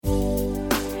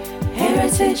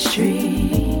Heritage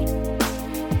Tree,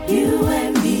 you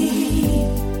and me.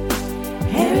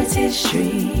 Heritage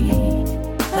Tree,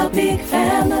 a big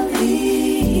family.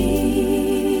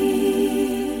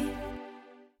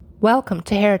 Welcome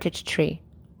to Heritage Tree,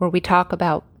 where we talk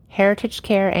about heritage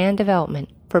care and development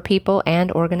for people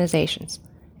and organizations.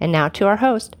 And now to our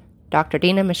host, Dr.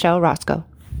 Dina Michelle Roscoe.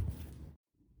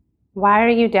 Why are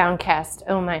you downcast,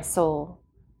 O my soul?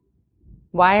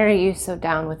 Why are you so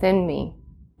down within me?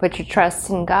 Put your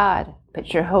trust in God.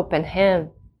 Put your hope in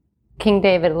Him. King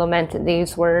David lamented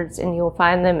these words, and you'll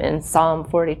find them in Psalm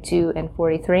 42 and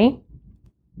 43.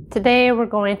 Today we're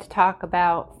going to talk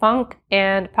about funk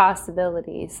and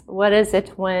possibilities. What is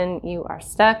it when you are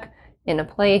stuck in a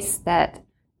place that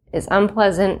is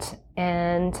unpleasant,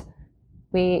 and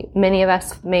many of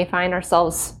us may find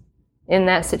ourselves in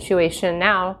that situation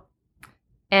now?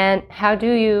 And how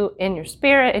do you, in your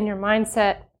spirit, in your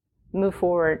mindset, move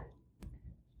forward?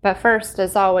 But first,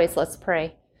 as always, let's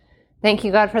pray. Thank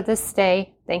you, God, for this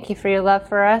day. Thank you for your love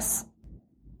for us.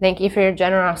 Thank you for your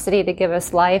generosity to give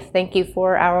us life. Thank you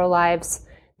for our lives.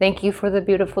 Thank you for the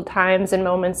beautiful times and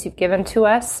moments you've given to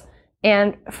us.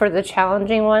 And for the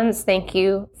challenging ones, thank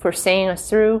you for seeing us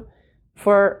through,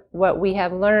 for what we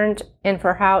have learned, and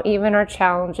for how even our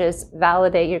challenges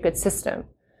validate your good system.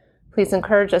 Please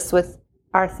encourage us with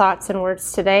our thoughts and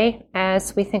words today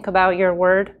as we think about your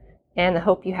word and the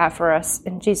hope you have for us.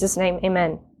 In Jesus' name,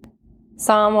 amen.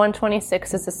 Psalm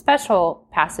 126 is a special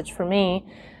passage for me.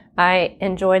 I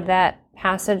enjoyed that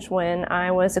passage when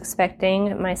I was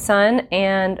expecting my son,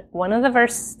 and one of the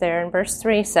verses there in verse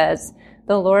 3 says,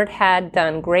 "The Lord had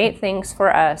done great things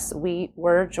for us. We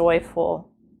were joyful."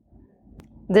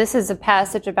 This is a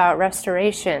passage about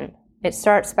restoration. It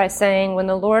starts by saying, when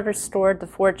the Lord restored the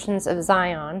fortunes of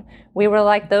Zion, we were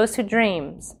like those who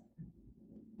dreams.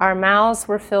 Our mouths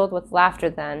were filled with laughter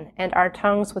then, and our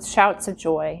tongues with shouts of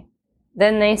joy.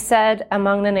 Then they said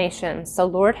among the nations, the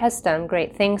Lord has done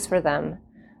great things for them.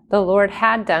 The Lord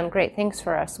had done great things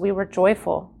for us. We were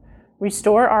joyful.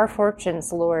 Restore our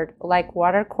fortunes, Lord, like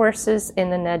watercourses in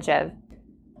the Negev.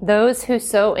 Those who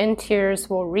sow in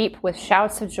tears will reap with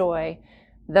shouts of joy.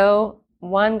 Though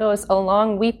one goes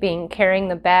along weeping, carrying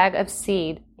the bag of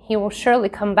seed, he will surely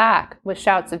come back with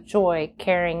shouts of joy,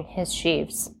 carrying his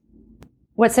sheaves.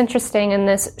 What's interesting in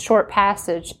this short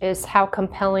passage is how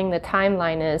compelling the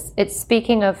timeline is. It's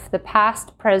speaking of the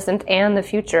past, present, and the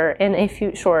future in a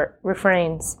few short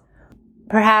refrains.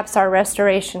 Perhaps our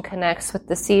restoration connects with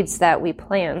the seeds that we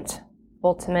plant.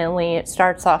 Ultimately, it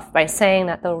starts off by saying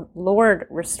that the Lord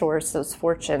restores those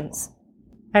fortunes.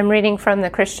 I'm reading from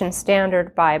the Christian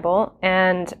Standard Bible,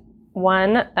 and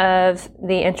one of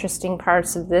the interesting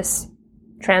parts of this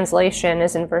translation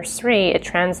is in verse 3. It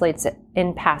translates it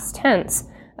in past tense.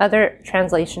 Other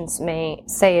translations may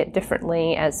say it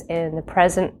differently, as in the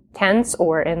present tense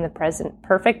or in the present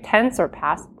perfect tense or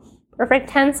past perfect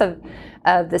tense of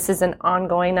this is an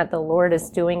ongoing, that the Lord is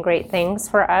doing great things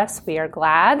for us. We are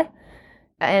glad.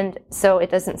 And so it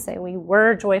doesn't say we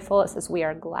were joyful, it says we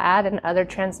are glad in other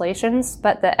translations.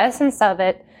 But the essence of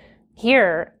it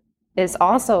here is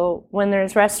also, when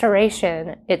there's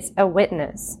restoration, it's a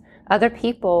witness. Other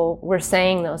people were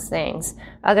saying those things.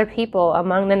 Other people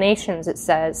among the nations, it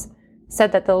said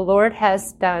that the Lord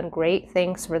has done great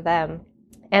things for them.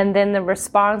 And then the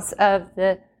response of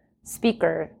the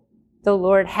speaker, the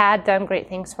Lord had done great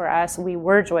things for us. We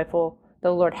were joyful.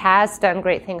 The Lord has done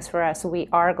great things for us. We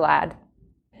are glad.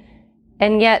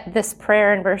 And yet this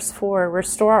prayer in verse 4,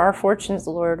 restore our fortunes,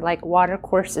 Lord, like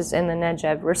watercourses in the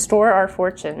Negev. Restore our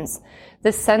fortunes.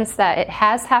 The sense that it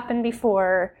has happened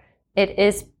before, it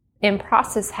is in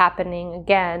process happening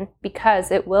again, because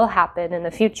it will happen in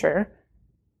the future.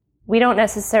 We don't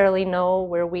necessarily know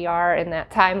where we are in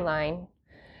that timeline.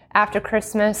 After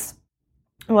Christmas,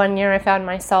 one year I found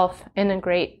myself in a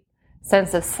great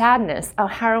sense of sadness. Oh,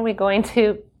 how are we going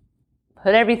to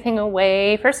put everything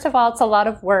away? First of all, it's a lot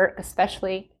of work,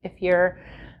 especially if you're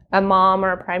a mom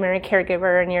or a primary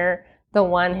caregiver and you're the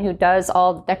one who does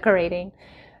all the decorating.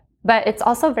 But it's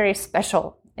also very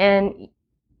special. And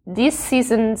these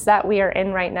seasons that we are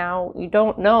in right now, you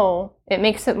don't know. It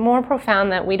makes it more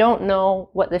profound that we don't know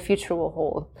what the future will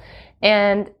hold.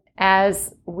 And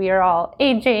as we are all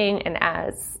aging, and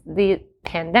as the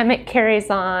pandemic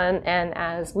carries on, and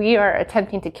as we are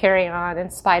attempting to carry on in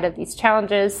spite of these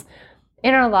challenges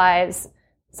in our lives,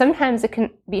 sometimes it can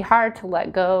be hard to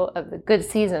let go of the good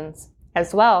seasons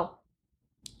as well,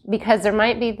 because there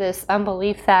might be this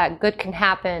unbelief that good can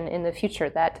happen in the future,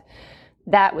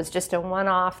 that was just a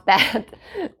one-off, that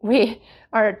we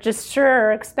are just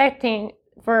sure expecting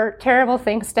for terrible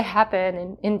things to happen.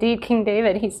 And indeed, King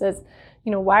David, he says,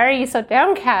 why are you so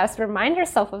downcast? Remind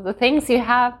yourself of the things you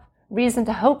have reason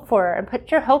to hope for, and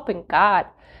put your hope in God.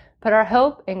 Put our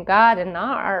hope in God and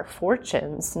not our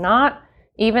fortunes, not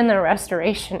even the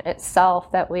restoration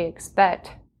itself that we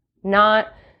expect, not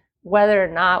whether or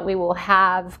not we will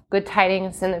have good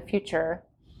tidings in the future,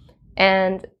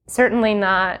 and certainly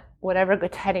not whatever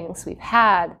good tidings we've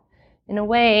had. In a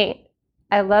way,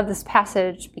 I love this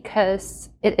passage because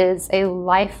it is a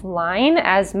lifeline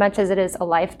as much as it is a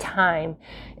lifetime.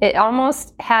 It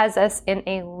almost has us in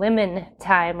a lemon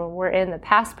time when we're in the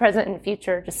past, present, and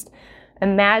future, just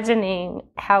imagining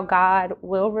how God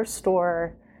will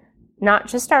restore not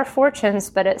just our fortunes,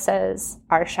 but it says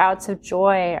our shouts of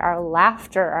joy, our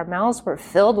laughter, our mouths were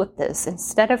filled with this.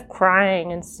 Instead of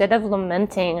crying, instead of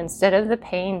lamenting, instead of the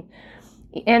pain,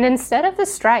 and instead of the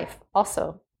strife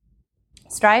also.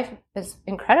 Strife is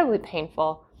incredibly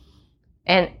painful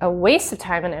and a waste of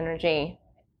time and energy,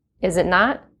 is it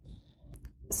not?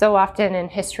 So often in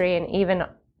history, and even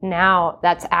now,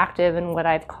 that's active in what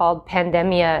I've called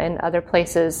pandemia and other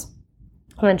places.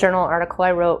 In the journal article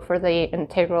I wrote for the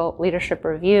Integral Leadership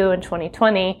Review in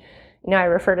 2020, I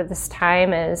refer to this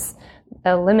time as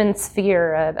a lemon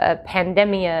sphere, a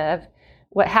pandemia, of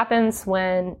what happens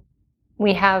when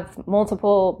we have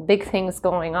multiple big things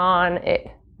going on. It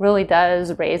really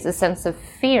does raise a sense of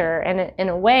fear. And in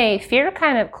a way, fear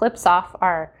kind of clips off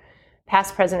our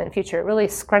past, present, and future. It really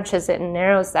scrunches it and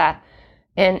narrows that.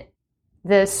 And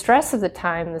the stress of the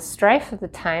time, the strife of the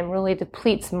time really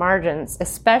depletes margins,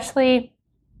 especially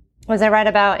as I write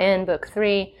about in book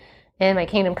 3 in my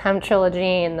Kingdom Come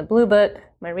trilogy, in the blue book.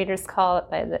 My readers call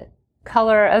it by the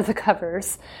color of the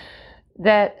covers,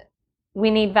 that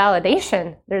we need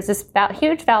validation. There's this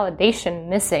huge validation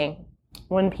missing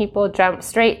when people jump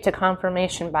straight to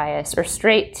confirmation bias or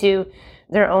straight to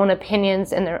their own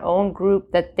opinions in their own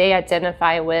group that they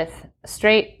identify with,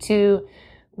 straight to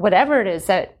whatever it is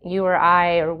that you or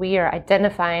I or we are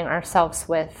identifying ourselves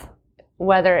with,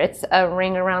 whether it's a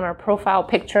ring around our profile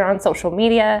picture on social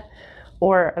media,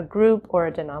 or a group or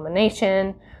a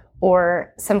denomination,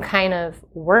 or some kind of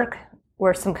work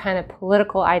or some kind of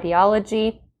political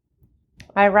ideology.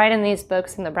 I write in these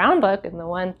books, in the brown book and the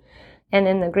one, and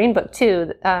in the green book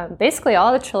too, basically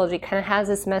all the trilogy kind of has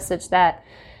this message that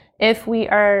if we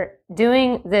are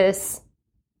doing this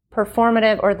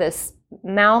performative or this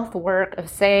mouth work of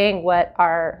saying what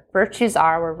our virtues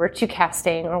are, we're virtue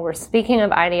casting, or we're speaking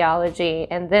of ideology,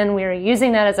 and then we're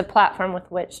using that as a platform with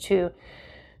which to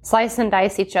slice and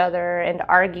dice each other and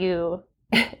argue,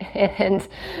 and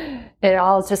it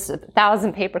all is just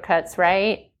 1,000 paper cuts,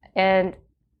 right? And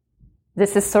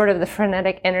this is sort of the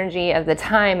frenetic energy of the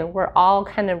time, and we're all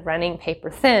kind of running paper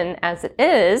thin as it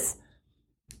is.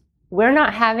 We're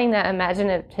not having that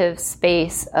imaginative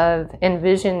space of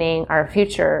envisioning our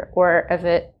future, or of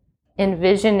it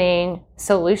envisioning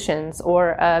solutions,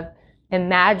 or of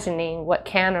imagining what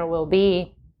can or will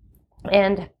be.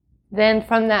 And then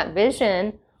from that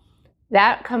vision,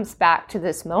 that comes back to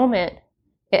this moment.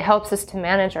 It helps us to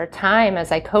manage our time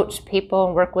as I coach people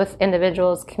and work with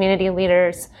individuals, community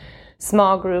leaders,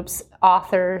 small groups,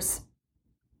 authors,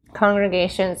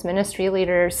 congregations, ministry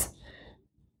leaders,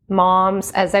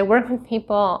 moms, as I work with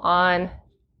people on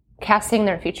casting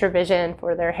their future vision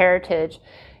for their heritage.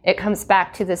 It comes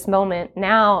back to this moment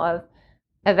now of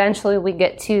eventually we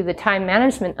get to the time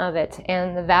management of it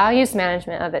and the values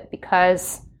management of it,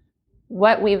 because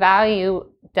what we value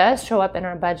does show up in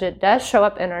our budget, does show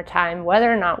up in our time,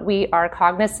 whether or not we are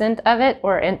cognizant of it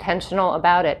or intentional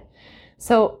about it.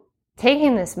 So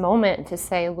taking this moment to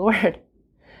say, Lord,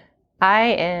 I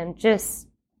am just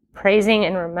praising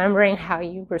and remembering how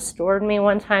you restored me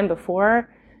one time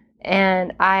before,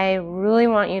 and I really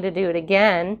want you to do it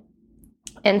again.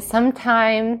 And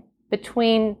sometime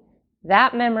between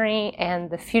that memory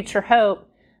and the future hope,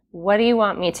 what do you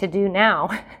want me to do now?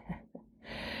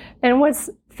 And what's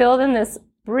filled in this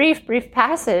brief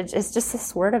passage is just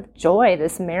this word of joy,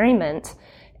 this merriment.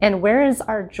 And where is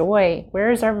our joy?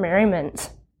 Where is our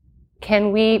merriment?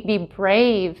 Can we be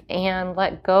brave and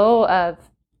let go of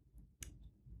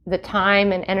the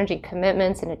time and energy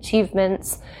commitments and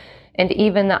achievements and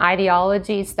even the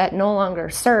ideologies that no longer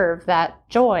serve that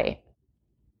joy?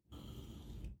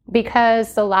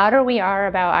 Because the louder we are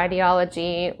about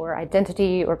ideology or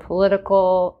identity or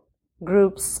political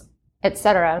groups,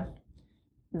 etc.,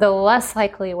 the less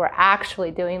likely we're actually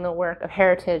doing the work of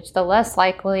heritage, the less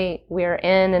likely we're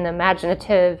in an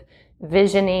imaginative,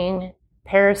 visioning,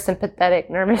 parasympathetic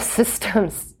nervous system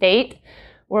state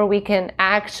where we can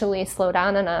actually slow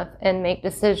down enough and make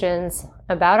decisions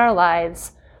about our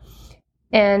lives.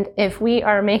 And if we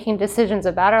are making decisions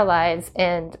about our lives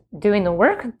and doing the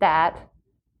work of that,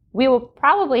 we will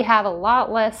probably have a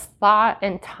lot less thought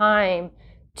and time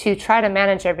to try to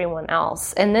manage everyone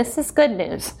else. And this is good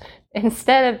news.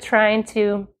 Instead of trying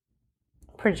to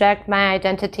project my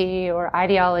identity or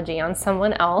ideology on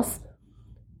someone else,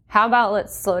 how about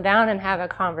let's slow down and have a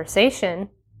conversation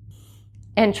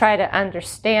and try to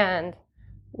understand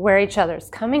where each other's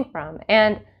coming from.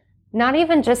 And not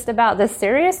even just about the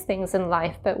serious things in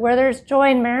life, but where there's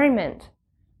joy and merriment.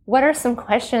 What are some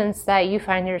questions that you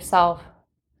find yourself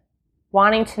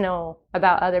wanting to know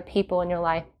about other people in your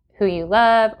life, who you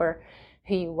love or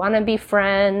who you want to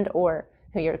befriend or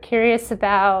who you're curious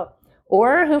about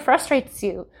or who frustrates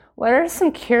you? What are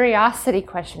some curiosity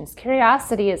questions?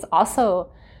 Curiosity is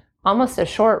also almost a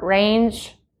short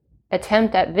range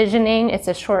attempt at visioning. It's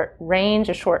a short range,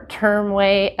 a short term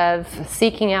way of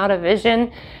seeking out a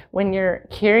vision when you're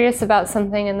curious about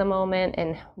something in the moment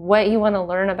and what you want to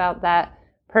learn about that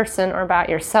person or about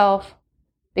yourself.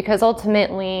 Because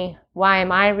ultimately, why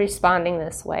am I responding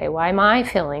this way? Why am I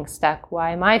feeling stuck?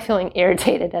 Why am I feeling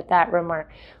irritated at that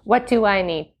remark? What do I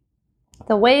need?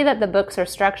 The way that the books are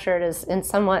structured is in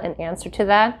somewhat an answer to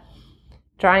that,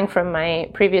 drawing from my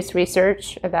previous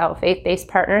research about faith-based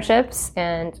partnerships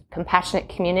and compassionate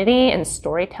community and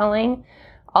storytelling.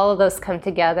 All of those come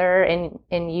together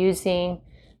in using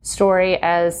story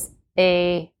as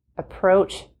an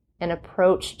approach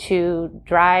to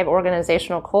drive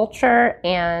organizational culture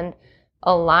and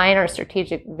align our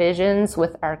strategic visions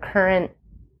with our current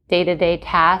day-to-day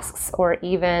tasks, or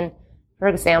even, for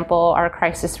example, our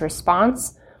crisis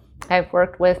response. I've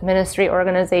worked with ministry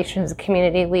organizations,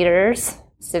 community leaders,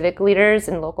 civic leaders,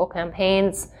 and local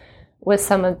campaigns with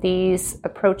some of these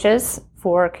approaches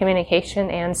for communication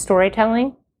and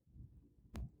storytelling.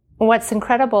 What's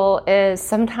incredible is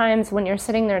sometimes when you're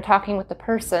sitting there talking with the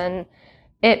person,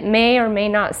 it may or may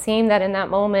not seem that in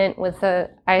that moment with a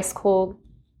ice cold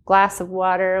glass of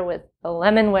water with a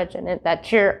lemon wedge in it,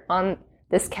 that you're on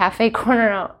this cafe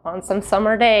corner on some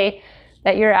summer day,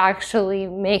 that you're actually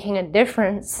making a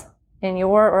difference in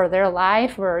your or their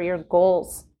life or your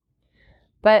goals.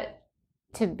 But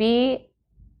to be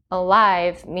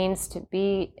alive means to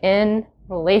be in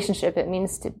relationship. It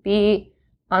means to be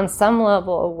on some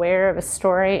level aware of a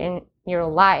story in your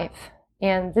life.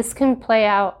 And this can play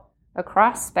out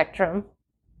across spectrum.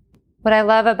 What I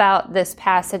love about this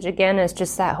passage, again, is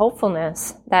just that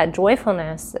hopefulness, that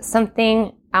joyfulness, that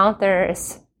something out there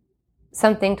is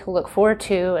something to look forward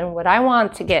to. And what I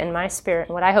want to get in my spirit,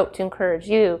 and what I hope to encourage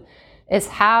you, is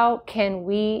how can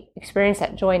we experience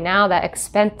that joy now, that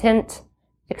expectant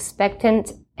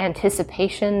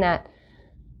anticipation, that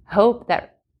hope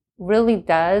that really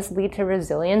does lead to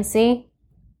resiliency.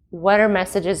 What are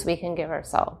messages we can give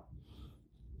ourselves?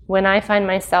 When I find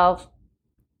myself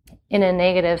in a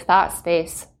negative thought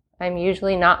space, I'm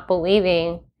usually not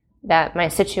believing that my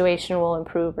situation will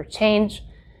improve or change.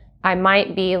 I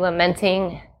might be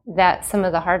lamenting that some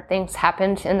of the hard things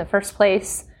happened in the first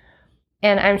place.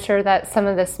 And I'm sure that some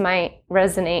of this might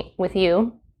resonate with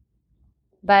you.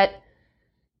 But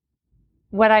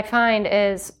what I find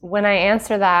is when I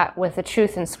answer that with the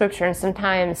truth in Scripture, and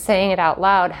sometimes saying it out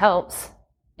loud helps,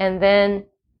 and then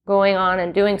going on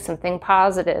and doing something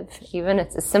positive, even if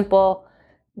it's a simple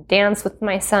dance with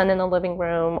my son in the living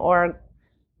room, or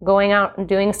going out and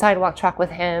doing sidewalk chalk with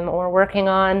him, or working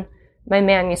on my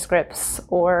manuscripts,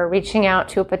 or reaching out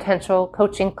to a potential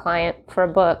coaching client for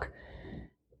a book.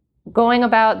 Going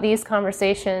about these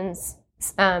conversations,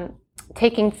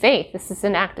 taking faith. This is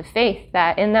an act of faith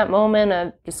that in that moment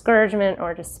of discouragement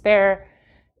or despair,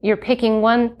 you're picking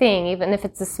one thing, even if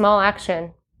it's a small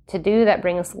action, to do that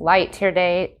brings light to your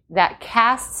day, that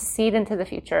casts seed into the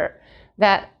future,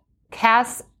 that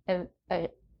casts a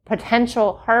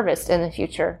potential harvest in the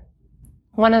future.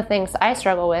 One of the things I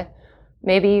struggle with,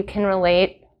 maybe you can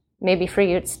relate, maybe for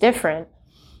you it's different,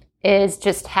 is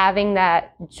just having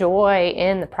that joy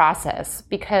in the process.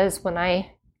 Because when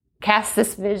I cast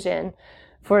this vision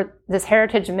for this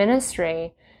heritage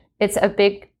ministry, it's a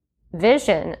big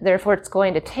vision. Therefore, it's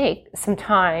going to take some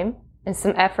time and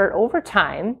some effort over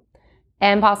time,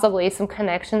 and possibly some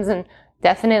connections and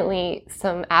definitely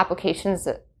some applications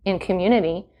in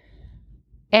community.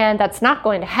 And that's not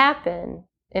going to happen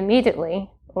immediately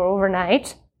or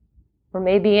overnight, or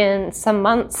maybe in some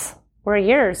months or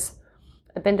years.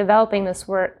 I've been developing this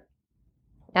work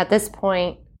at this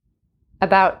point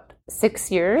about 6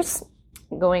 years,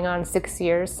 going on 6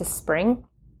 years this spring.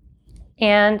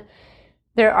 And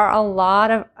there are a lot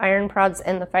of iron prods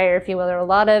in the fire, if you will. There are a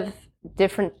lot of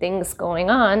different things going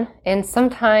on. And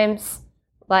sometimes,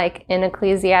 like in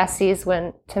Ecclesiastes,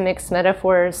 when, to mix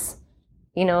metaphors,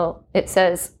 it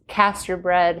says, cast your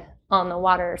bread on the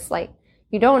waters. Like,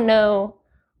 you don't know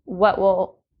what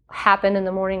will happen in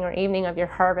the morning or evening of your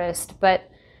harvest, but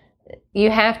you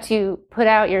have to put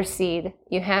out your seed.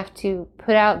 You have to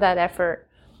put out that effort.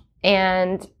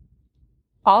 And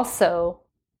also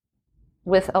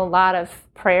with a lot of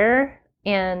prayer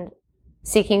and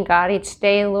seeking God each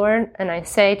day, Lord. And I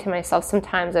say to myself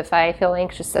sometimes, if I feel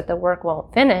anxious that the work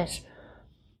won't finish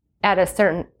at a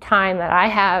certain time that I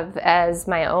have as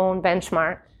my own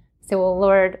benchmark, I say, well,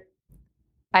 Lord,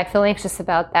 I feel anxious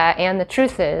about that. And the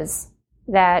truth is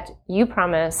that you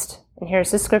promised, and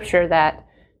here's the scripture, that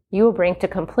you will bring to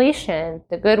completion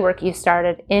the good work you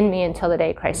started in me until the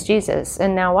day of Christ Jesus.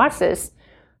 And now watch this.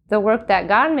 The work that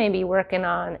God may be working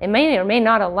on, it may or may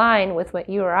not align with what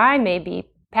you or I may be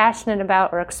passionate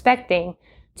about or expecting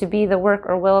to be the work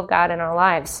or will of God in our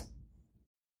lives.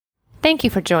 Thank you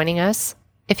for joining us.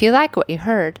 If you like what you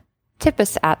heard, tip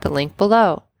us at the link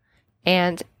below.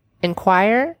 And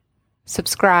inquire,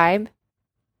 subscribe,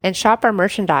 and shop our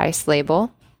merchandise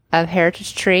label of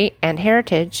Heritage Tree and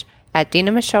Heritage at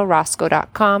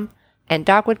dinamichelleroscoe.com and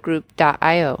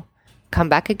dogwoodgroup.io. Come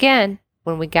back again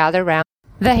when we gather around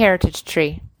the Heritage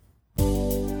Tree.